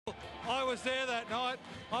was there that night.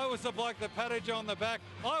 I was the bloke that patted you on the back.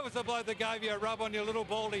 I was the bloke that gave you a rub on your little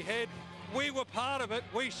baldy head. We were part of it.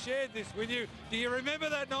 We shared this with you. Do you remember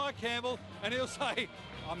that night, Campbell? And he'll say,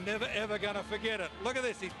 I'm never, ever going to forget it. Look at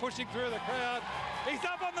this. He's pushing through the crowd. He's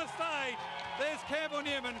up on the stage. There's Campbell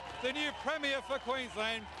Newman, the new Premier for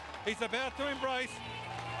Queensland. He's about to embrace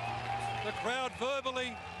the crowd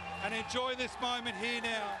verbally and enjoy this moment here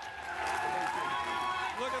now.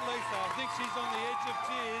 Look at Lisa. I think she's on the edge of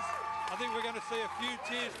tears. I think we're going to see a few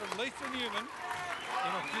tears from Lisa Newman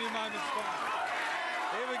in a few moments' time.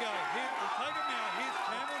 Here we go. We'll take it now. Here's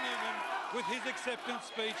Campbell Newman with his acceptance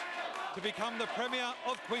speech to become the Premier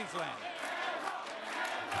of Queensland.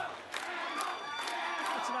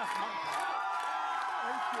 That's enough, mate.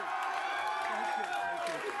 Thank you. Thank you.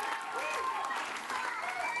 Thank you.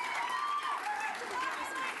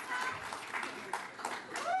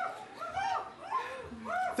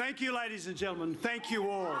 Thank you, ladies and gentlemen. Thank you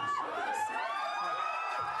all.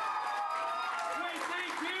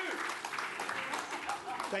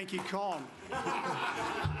 Thank you, Con.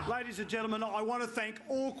 Ladies and gentlemen, I want to thank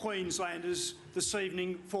all Queenslanders this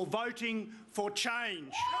evening for voting for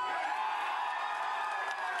change.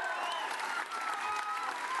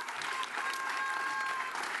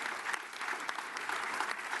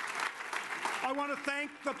 I want to thank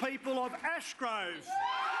the people of Ashgrove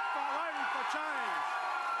for voting for change.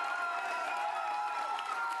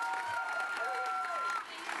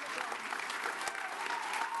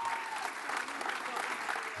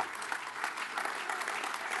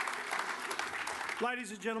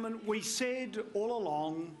 Ladies and gentlemen, we said all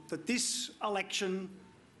along that this election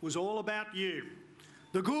was all about you,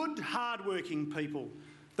 the good, hard-working people,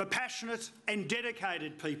 the passionate and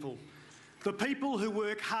dedicated people, the people who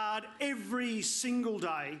work hard every single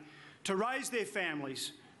day to raise their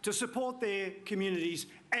families, to support their communities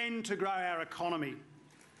and to grow our economy.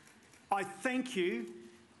 I thank you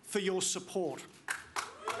for your support.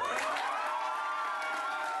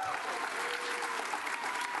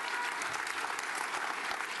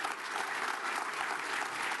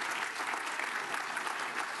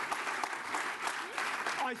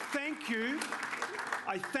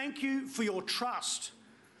 I thank you for your trust.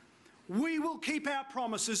 We will keep our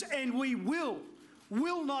promises and we will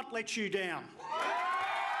not let you down.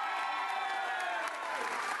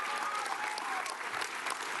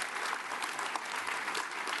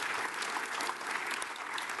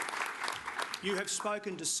 You have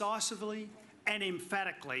spoken decisively and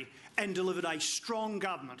emphatically and delivered a strong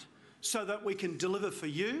government so that we can deliver for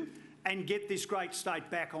you and get this great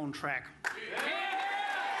state back on track.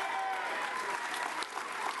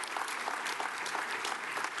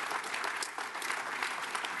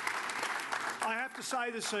 I have to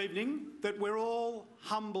say this evening that we're all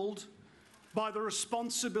humbled by the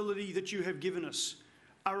responsibility that you have given us,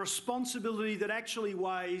 a responsibility that actually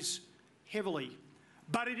weighs heavily,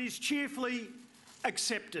 but it is cheerfully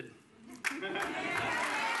accepted.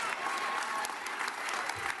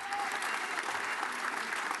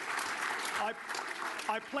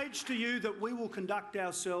 I pledge to you that we will conduct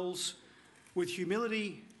ourselves with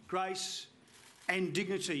humility, grace and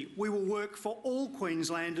dignity. We will work for all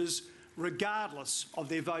Queenslanders regardless of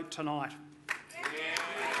their vote tonight.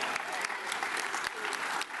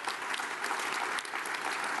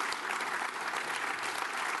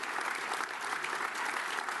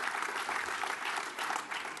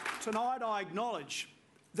 Tonight I acknowledge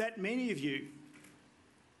that many of you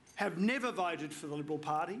have never voted for the Liberal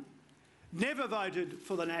Party, never voted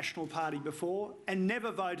for the National Party before and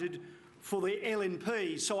never voted for the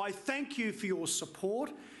LNP. So I thank you for your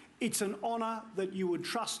support. It's an honour that you would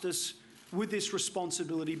trust us with this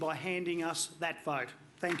responsibility by handing us that vote.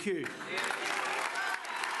 Thank you.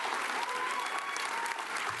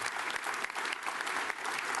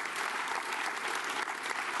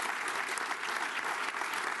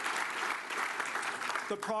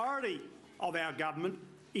 The priority of our government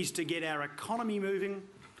is to get our economy moving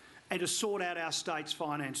and to sort out our state's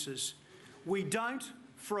finances. We don't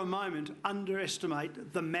for a moment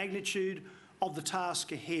underestimate the magnitude of the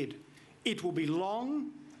task ahead. It will be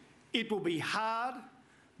long, it will be hard,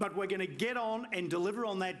 but we're going to get on and deliver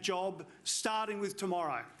on that job starting with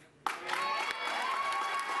tomorrow.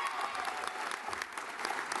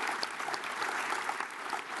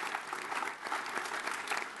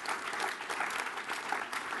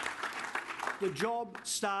 The job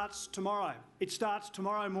starts tomorrow. It starts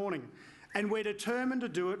tomorrow morning, and we're determined to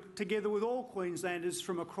do it together with all Queenslanders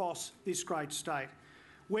from across this great state.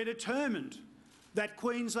 We're determined that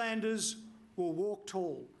Queenslanders will walk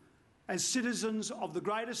tall as citizens of the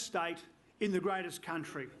greatest state in the greatest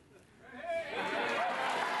country.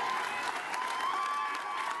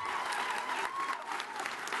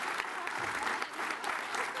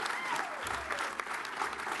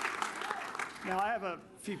 Now, I have a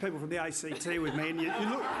few people from the ACT with me, and you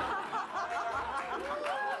look...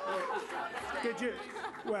 Did you?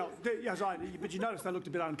 Well, yes, but you noticed they looked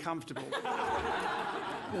a bit uncomfortable.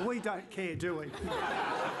 Well, we don't care, do we?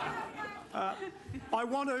 I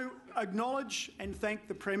want to acknowledge and thank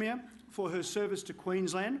the Premier for her service to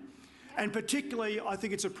Queensland, and particularly I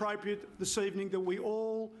think it's appropriate this evening that we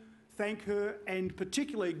all thank her and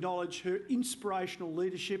particularly acknowledge her inspirational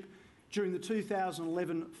leadership during the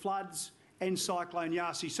 2011 floods and Cyclone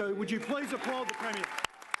Yasi. So would you please applaud the Premier?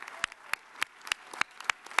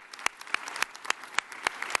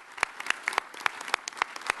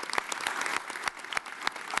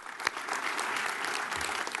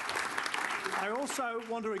 I also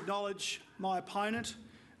want to acknowledge my opponent,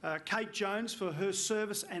 Kate Jones, for her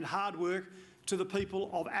service and hard work to the people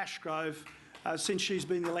of Ashgrove since she's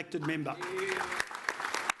been the elected member.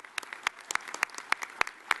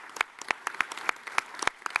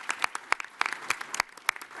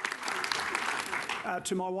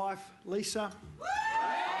 To my wife, Lisa.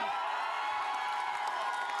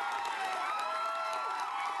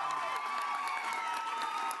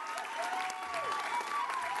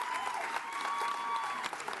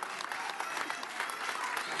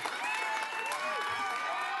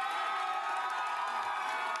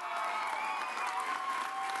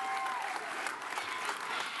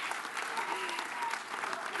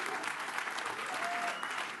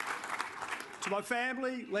 To my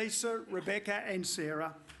family, Lisa, Rebecca and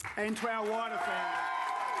Sarah, and to our wider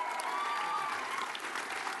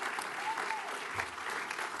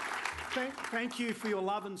family. Thank you for your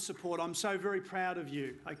love and support. I'm so very proud of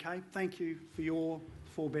you, okay? Thank you for your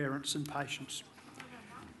forbearance and patience.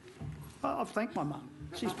 I've thanked my mum.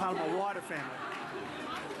 She's part of my wider family.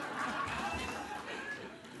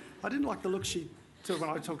 I didn't like the look she took when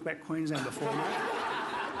I talked about Queensland before, mate.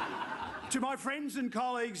 To my friends and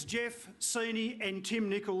colleagues, Jeff, Sini and Tim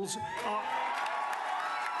Nichols,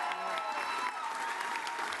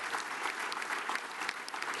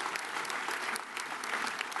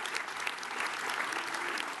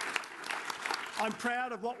 I'm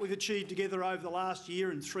proud of what we've achieved together over the last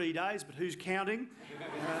year and 3 days, but who's counting?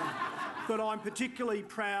 But I'm particularly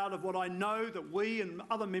proud of what I know that we and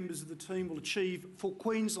other members of the team will achieve for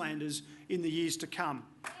Queenslanders in the years to come.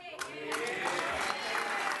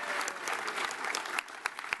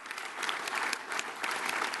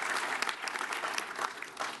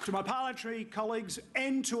 To my parliamentary colleagues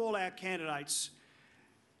and to all our candidates,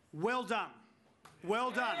 well done. Well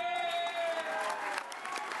done.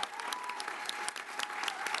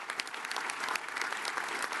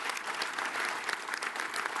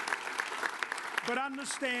 But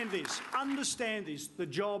understand this, the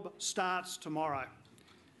job starts tomorrow.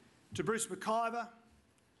 To Bruce McIver,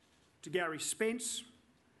 to Gary Spence,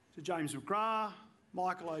 to James McGrath,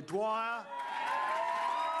 Michael O'Dwyer,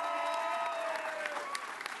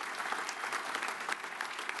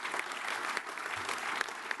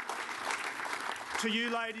 to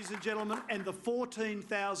you, ladies and gentlemen, and the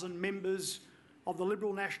 14,000 members of the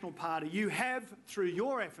Liberal National Party, you have, through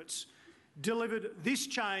your efforts, delivered this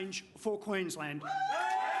change for Queensland.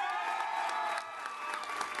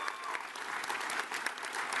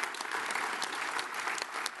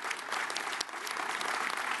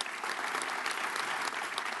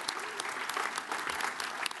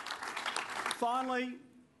 Finally,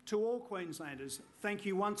 to all Queenslanders, thank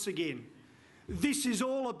you once again. This is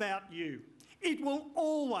all about you. It will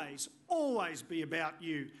always, always be about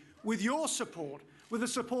you. With your support, with the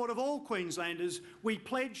support of all Queenslanders, we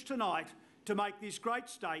pledge tonight to make this great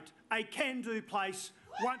state a can-do place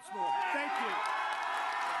once more. Thank you.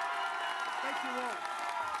 Thank you all.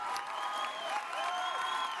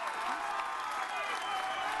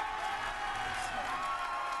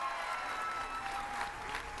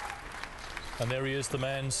 And there he is, the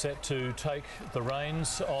man set to take the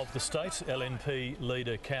reins of the state, LNP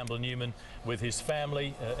leader Campbell Newman, with his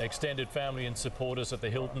family, extended family and supporters at the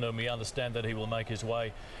Hilton, and we understand that he will make his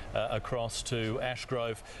way across to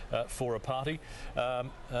Ashgrove for a party.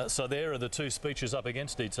 So there are the two speeches up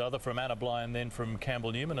against each other, from Anna Bligh and then from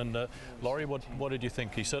Campbell Newman. And Laurie, what did you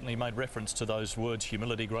think? He certainly made reference to those words,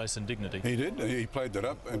 humility, grace and dignity. He did. He played that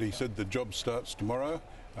up and he said the job starts tomorrow.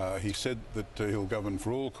 He said that he'll govern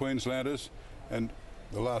for all Queenslanders. And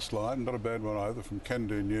the last line, not a bad one either, from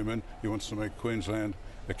Can-Do Newman, he wants to make Queensland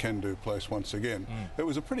a can-do place once again. It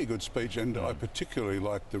was a pretty good speech, and I particularly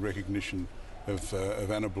liked the recognition of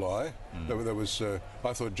Anna Bligh. That was,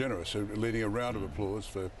 I thought, generous, leading a round of applause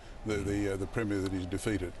for the Premier that he's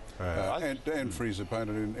defeated, and for his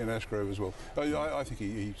opponent in Ashgrove as well. I think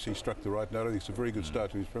he struck the right note. I think it's a very good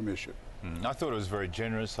start to his premiership. I thought it was very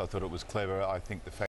generous. I thought it was clever. I think the fact